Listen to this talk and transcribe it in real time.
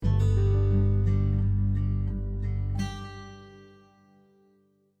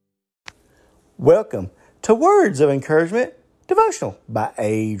Welcome to Words of Encouragement Devotional by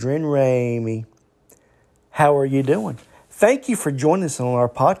Adrian Ramey. How are you doing? Thank you for joining us on our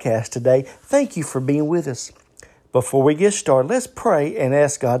podcast today. Thank you for being with us. Before we get started, let's pray and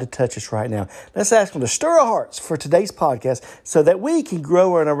ask God to touch us right now. Let's ask Him to stir our hearts for today's podcast so that we can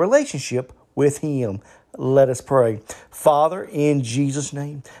grow in a relationship with Him. Let us pray. Father, in Jesus'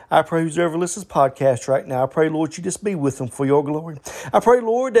 name, I pray who's ever listens to this podcast right now, I pray, Lord, you just be with them for your glory. I pray,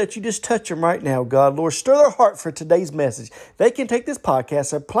 Lord, that you just touch them right now, God. Lord, stir their heart for today's message. They can take this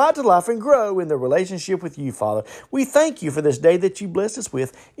podcast, apply it to life, and grow in their relationship with you, Father. We thank you for this day that you blessed us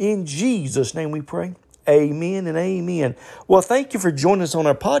with. In Jesus' name we pray. Amen and amen. Well, thank you for joining us on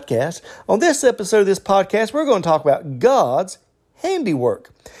our podcast. On this episode of this podcast, we're going to talk about God's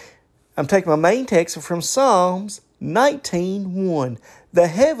handiwork. I'm taking my main text from Psalms 19:1. The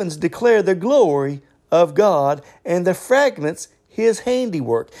heavens declare the glory of God, and the fragments His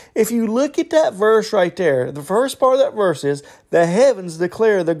handiwork. If you look at that verse right there, the first part of that verse is, the heavens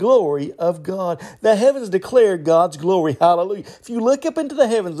declare the glory of God. The heavens declare God's glory. Hallelujah. If you look up into the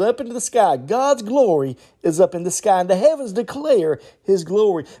heavens, up into the sky, God's glory is up in the sky, and the heavens declare His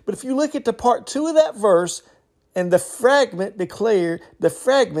glory. But if you look at the part 2 of that verse, and the fragment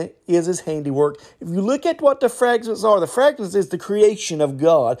is His handiwork. If you look at what the fragments are, the fragments is the creation of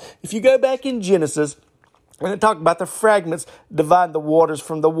God. If you go back in Genesis, and it talked about the fragments dividing the waters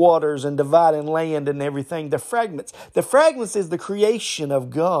from the waters and dividing land and everything. The fragments is the creation of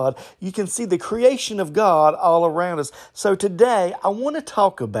God. You can see the creation of God all around us. So today, I want to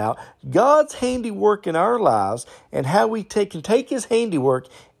talk about God's handiwork in our lives and how we can take His handiwork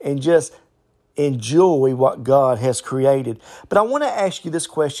and just enjoy what God has created. But I want to ask you this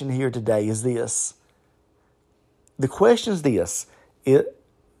question here today is this. The question is this.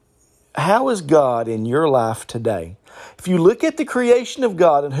 How is God in your life today? If you look at the creation of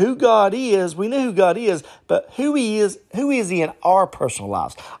God and who God is, we know who God is, but who is He in our personal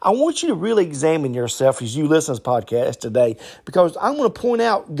lives? I want you to really examine yourself as you listen to this podcast today, because I'm going to point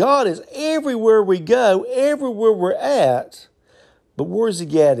out God is everywhere we go, everywhere we're at, but where's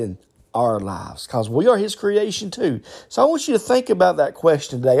He at in our lives? Because we are His creation too. So I want you to think about that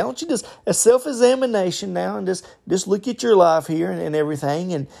question today. I want you to just a self-examination now and just look at your life here and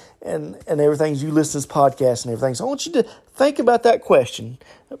everything and everything as you listen to this podcast and everything. So I want you to think about that question.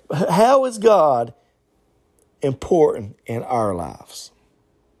 How is God important in our lives?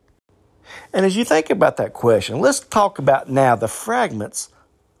 And as you think about that question, let's talk about now the fragments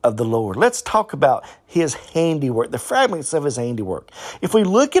of the Lord. Let's talk about His handiwork, the fragments of His handiwork. If we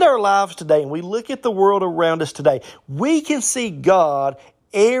look at our lives today and we look at the world around us today, we can see God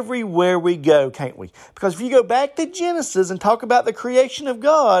everywhere we go, can't we? Because if you go back to Genesis and talk about the creation of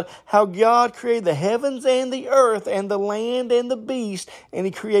God, how God created the heavens and the earth and the land and the beast, and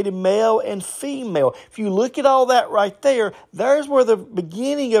He created male and female. If you look at all that right there, there's where the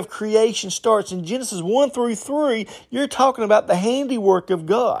beginning of creation starts. In Genesis 1-3, you're talking about the handiwork of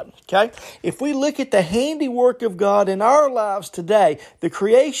God, okay? If we look at the handiwork of God in our lives today, the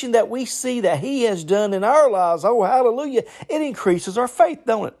creation that we see that He has done in our lives, oh, hallelujah, it increases our faith,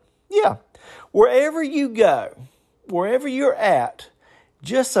 don't it? Yeah. Wherever you go, wherever you're at,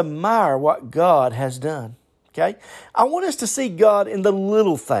 just admire what God has done. Okay? I want us to see God in the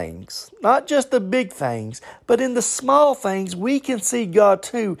little things, not just the big things, but in the small things, we can see God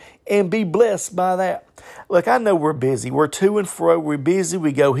too and be blessed by that. Look, I know we're busy. We're to and fro. We're busy.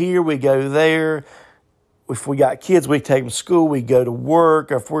 We go here, we go there. If we got kids, we take them to school, we go to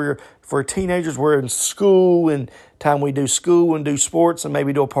work. If we're teenagers, we're in school, and time we do school and do sports and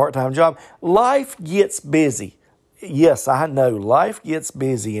maybe do a part-time job. Life gets busy. Yes, I know, life gets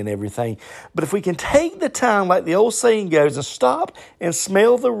busy and everything. But if we can take the time, like the old saying goes, and stop and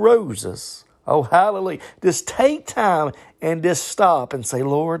smell the roses. Oh, hallelujah. Just take time and just stop and say,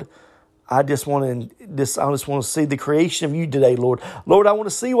 Lord, I just want to see the creation of you today, Lord. Lord, I want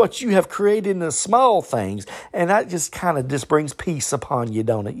to see what you have created in the small things. And that just kind of just brings peace upon you,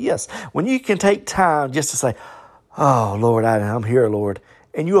 don't it? Yes. When you can take time just to say, oh, Lord, I'm here, Lord.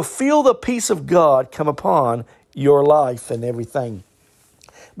 And you will feel the peace of God come upon your life and everything.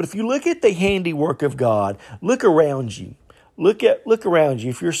 But if you look at the handiwork of God, look around you. Look around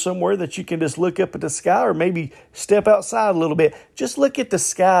you. If you're somewhere that you can just look up at the sky or maybe step outside a little bit, just look at the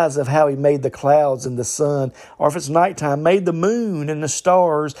skies of how He made the clouds and the sun, or if it's nighttime, made the moon and the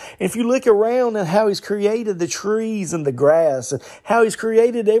stars. And if you look around at how He's created the trees and the grass and how He's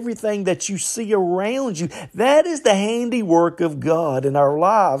created everything that you see around you, that is the handiwork of God in our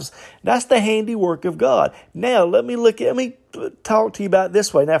lives. That's the handiwork of God. Now, let me talk to you about it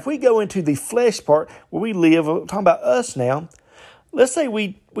this way. Now, if we go into the flesh part where we live, we're talking about us now, let's say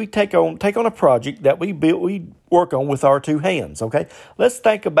we take on a project that we work on with our two hands, okay? Let's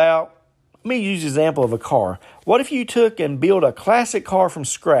think about, let me use the example of a car. What if you took and built a classic car from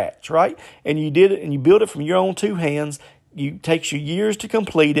scratch, right? And you did it and you built it from your own two hands. It takes you years to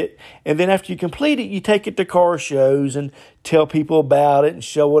complete it. And then after you complete it, you take it to car shows and tell people about it and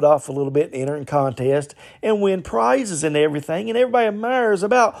show it off a little bit, enter in contests and win prizes and everything. And everybody admires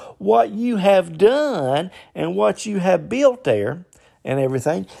about what you have done and what you have built there and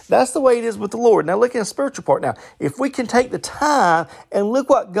everything. That's the way it is with the Lord. Now look at the spiritual part. Now, if we can take the time and look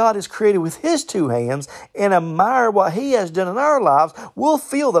what God has created with His two hands and admire what He has done in our lives, we'll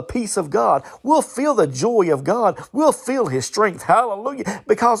feel the peace of God. We'll feel the joy of God. We'll feel His strength. Hallelujah.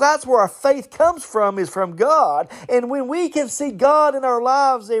 Because that's where our faith comes from, is from God. And when we can see God in our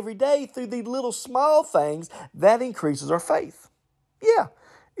lives every day through these little small things, that increases our faith. Yeah,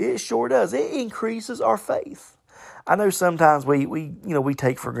 it sure does. It increases our faith. I know sometimes we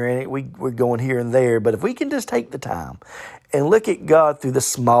take for granted, we're going here and there, but if we can just take the time and look at God through the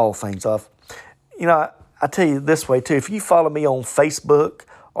small things of, I tell you this way too, if you follow me on Facebook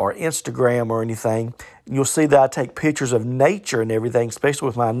or Instagram or anything, you'll see that I take pictures of nature and everything, especially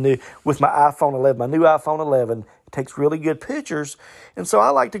with my iPhone 11, my new iPhone 11. It takes really good pictures. And so I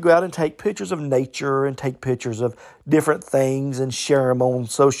like to go out and take pictures of nature and take pictures of different things and share them on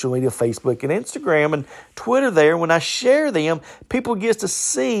social media, Facebook and Instagram and Twitter there. When I share them, people get to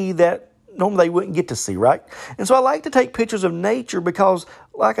see that normally they wouldn't get to see, right? And so I like to take pictures of nature because,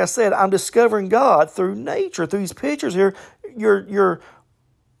 like I said, I'm discovering God through nature, through these pictures here.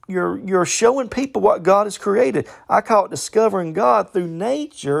 You're showing people what God has created. I call it discovering God through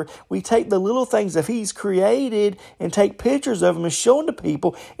nature. We take the little things that He's created and take pictures of them and show them to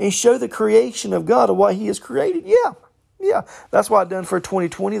people and show the creation of God of what He has created. Yeah. That's what I've done for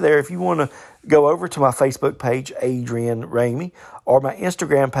 2020 there. If you want to go over to my Facebook page, Adrian Ramey, or my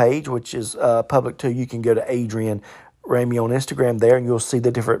Instagram page, which is public too, you can go to Adrian Ramey on Instagram there, and you'll see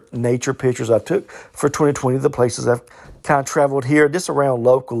the different nature pictures I took for 2020, the places I've kind of traveled here, just around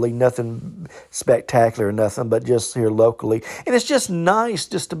locally, nothing spectacular or nothing, but just here locally. And it's just nice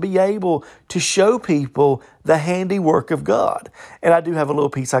just to be able to show people the handiwork of God. And I do have a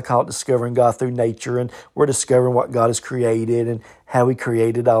little piece I call it Discovering God Through Nature, and we're discovering what God has created and how He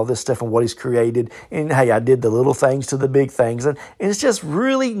created all this stuff and what He's created. And hey, I did the little things to the big things. And it's just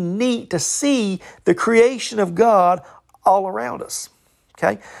really neat to see the creation of God all around us.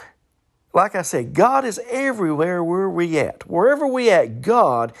 Okay? Like I said, God is everywhere where we at. Wherever we at,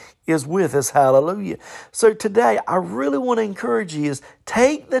 God is with us. Hallelujah. So today, I really want to encourage you is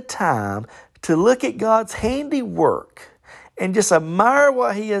take the time to look at God's handiwork and just admire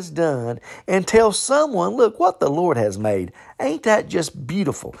what He has done and tell someone, look what the Lord has made. Ain't that just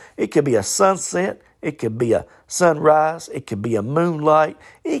beautiful? It could be a sunset. It could be a sunrise. It could be a moonlight.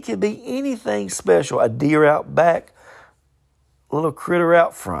 It could be anything special. A deer out back. A little critter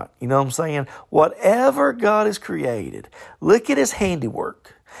out front. You know what I'm saying? Whatever God has created, look at His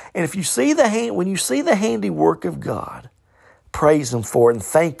handiwork. And if you see when you see the handiwork of God, praise Him for it and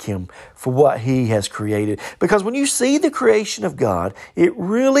thank Him for what He has created. Because when you see the creation of God, it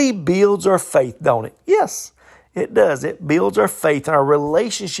really builds our faith, don't it? Yes, it does. It builds our faith and our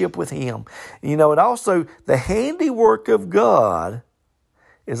relationship with Him. And also the handiwork of God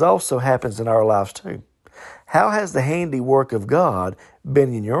also happens in our lives too. How has the handiwork of God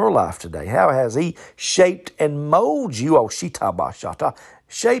been in your life today? How has He shaped and molded you?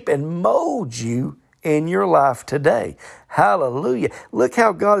 Shape and mold you in your life today. Hallelujah. Look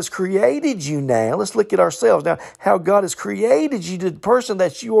how God has created you now. Let's look at ourselves now. How God has created you to the person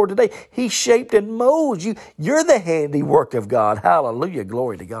that you are today. He shaped and molded you. You're the handiwork of God. Hallelujah.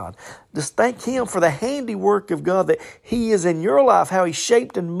 Glory to God. Just thank Him for the handiwork of God that He is in your life, how He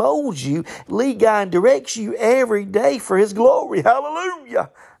shaped and molds you, lead, guide, and directs you every day for His glory.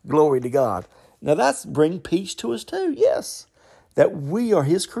 Hallelujah. Glory to God. Now that's bring peace to us too. Yes. That we are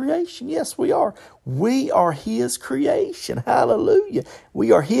His creation. Yes, we are. We are His creation. Hallelujah.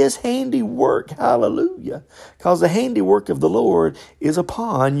 We are His handiwork. Hallelujah. Because the handiwork of the Lord is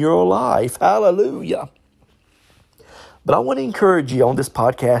upon your life. Hallelujah. But I want to encourage you on this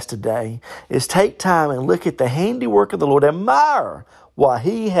podcast today is take time and look at the handiwork of the Lord. Admire what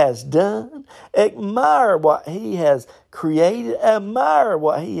He has done. Admire what He has created. Admire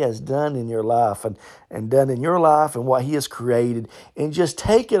what He has done in your life and done in your life and what He has created. And just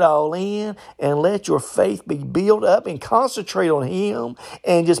take it all in and let your faith be built up and concentrate on Him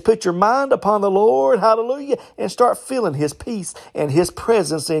and just put your mind upon the Lord. Hallelujah. And start feeling His peace and His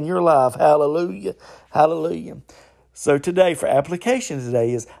presence in your life. Hallelujah. Hallelujah. So today for application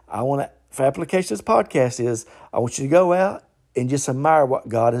today is I want you to go out and just admire what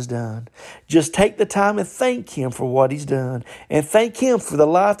God has done. Just take the time and thank Him for what He's done. And thank Him for the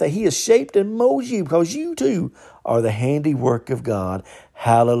life that He has shaped and molded you, because you too are the handiwork of God.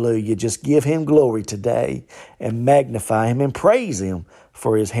 Hallelujah. Just give Him glory today and magnify Him and praise Him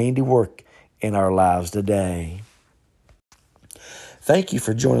for His handiwork in our lives today. Thank you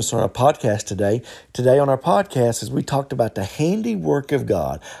for joining us on our podcast today. Today on our podcast, as we talked about the handiwork of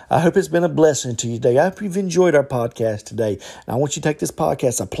God. I hope it's been a blessing to you today. I hope you've enjoyed our podcast today. And I want you to take this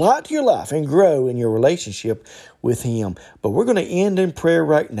podcast, apply it to your life, and grow in your relationship with Him. But we're going to end in prayer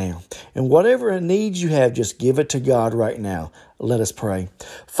right now. And whatever needs you have, just give it to God right now. Let us pray.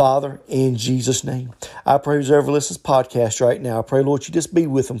 Father, in Jesus' name, I pray whoever listens to this podcast right now, I pray, Lord, you just be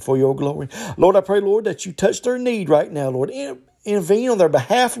with them for your glory. Lord, I pray, Lord, that you touch their need right now, Lord. Intervene on their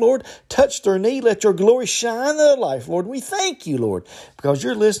behalf, Lord. Touch their need. Let your glory shine in their life, Lord. We thank you, Lord, because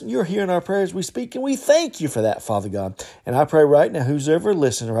you're listening. You're hearing our prayers we speak, and we thank you for that, Father God. And I pray right now, who's ever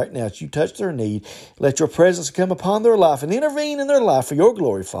listening right now, that you touch their need. Let your presence come upon their life and intervene in their life for your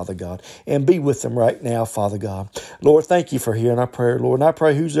glory, Father God, and be with them right now, Father God. Lord, thank you for hearing our prayer, Lord. And I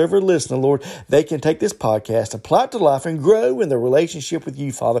pray who's ever listening, Lord, they can take this podcast, apply it to life, and grow in their relationship with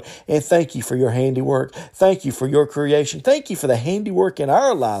you, Father. And thank you for your handiwork. Thank you for your creation. Thank you for the handiwork in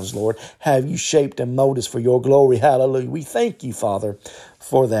our lives, Lord. Have you shaped and molded us for your glory? Hallelujah. We thank you, Father,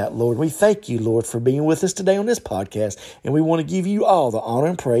 for that, Lord. We thank you, Lord, for being with us today on this podcast. And we want to give you all the honor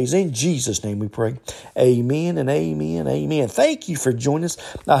and praise. In Jesus' name we pray. Amen and amen, amen. Thank you for joining us.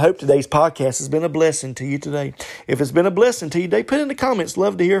 I hope today's podcast has been a blessing to you today. If it's been a blessing to you today, put in the comments.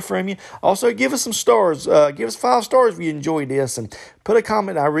 Love to hear from you. Also, give us some stars. Give us 5 stars if you enjoyed this. And put a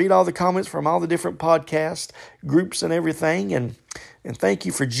comment. I read all the comments from all the different podcast groups and everything. And thank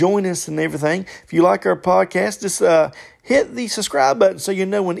you for joining us and everything. If you like our podcast, just hit the subscribe button so you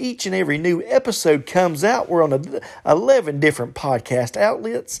know when each and every new episode comes out. We're on 11 different podcast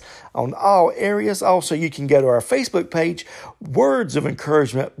outlets on all areas. Also, you can go to our Facebook page, Words of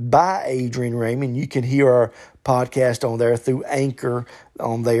Encouragement by Adrian Raymond. You can hear our podcast on there through Anchor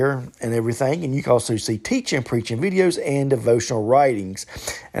on there and everything. And you can also see teaching, preaching videos and devotional writings.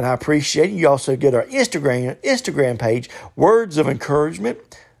 And I appreciate it. You also go to our Instagram page, Words of Encouragement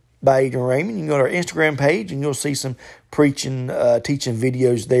by Adrian Raymond. You can go to our Instagram page and you'll see some preaching, teaching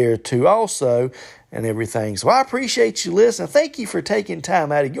videos there too also and everything. So I appreciate you listening. Thank you for taking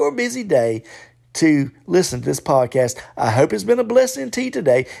time out of your busy day to listen to this podcast. I hope it's been a blessing to you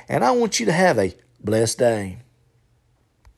today, and I want you to have a blessed day.